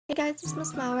Hey guys, it's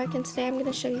Miss Malrick, and today I'm going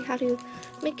to show you how to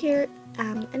make your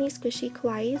any squishy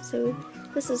kawaii. So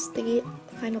this is the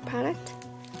final product,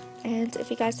 and if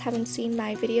you guys haven't seen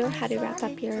my video how to wrap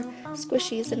up your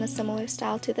squishies in a similar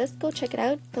style to this, go check it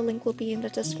out. The link will be in the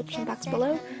description box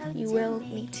below. You will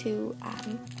need to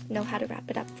know how to wrap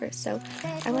it up first. So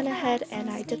I went ahead and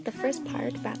I did the first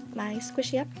part, wrap my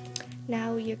squishy up.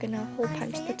 Now you're going to hole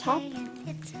punch the top.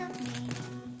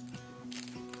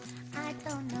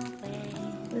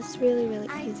 This is really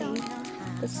easy,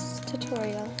 this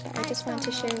tutorial that I just wanted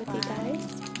to share with you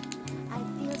guys.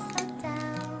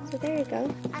 So there you go,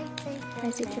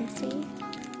 as you can see.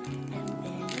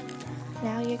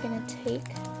 Now you're going to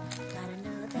take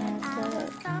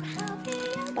the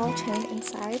ball chain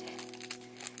inside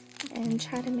and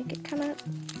try to make it come out.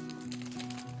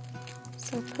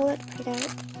 So pull it right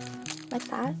out like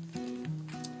that,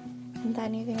 and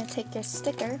then you're going to take your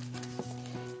sticker,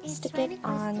 stick it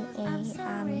on a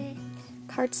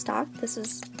cardstock. This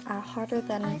is harder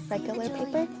than regular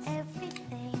paper,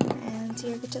 and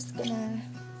you're just gonna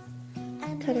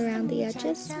cut around the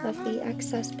edges of the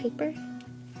excess paper.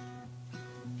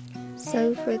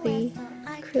 So for the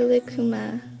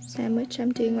Krilikuma sandwich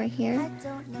I'm doing right here,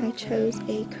 I chose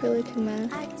a Krilikuma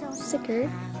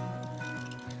sticker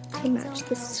to match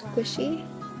the squishy.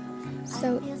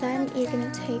 So then you're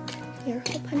gonna take your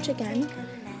hole punch again,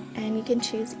 and you can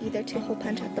choose either to hole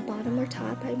punch at the bottom or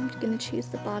top. I'm going to choose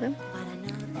the bottom.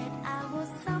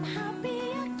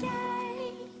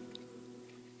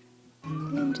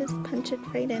 And just punch it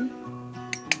right in.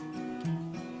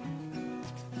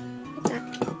 Like that.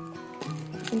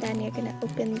 And then you're going to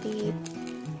open the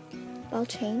ball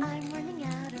chain.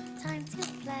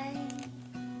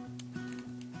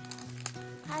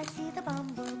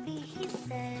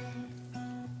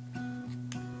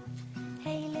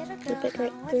 Loop it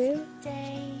right through.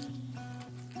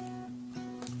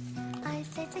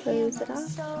 Close it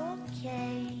off.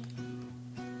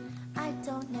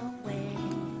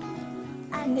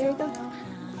 And there you go.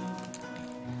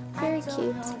 Very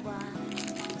cute.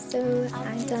 So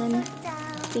I've done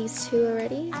these two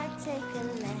already,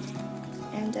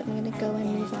 and I'm going to go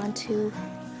and move on to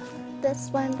this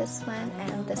one,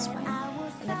 and this one.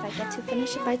 And if I get to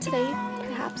finish it by today,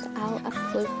 perhaps I'll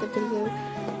upload the video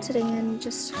today and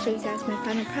just show you guys my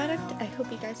final product. I hope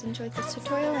you guys enjoyed this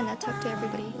tutorial, and I'll talk to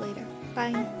everybody later.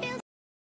 Bye!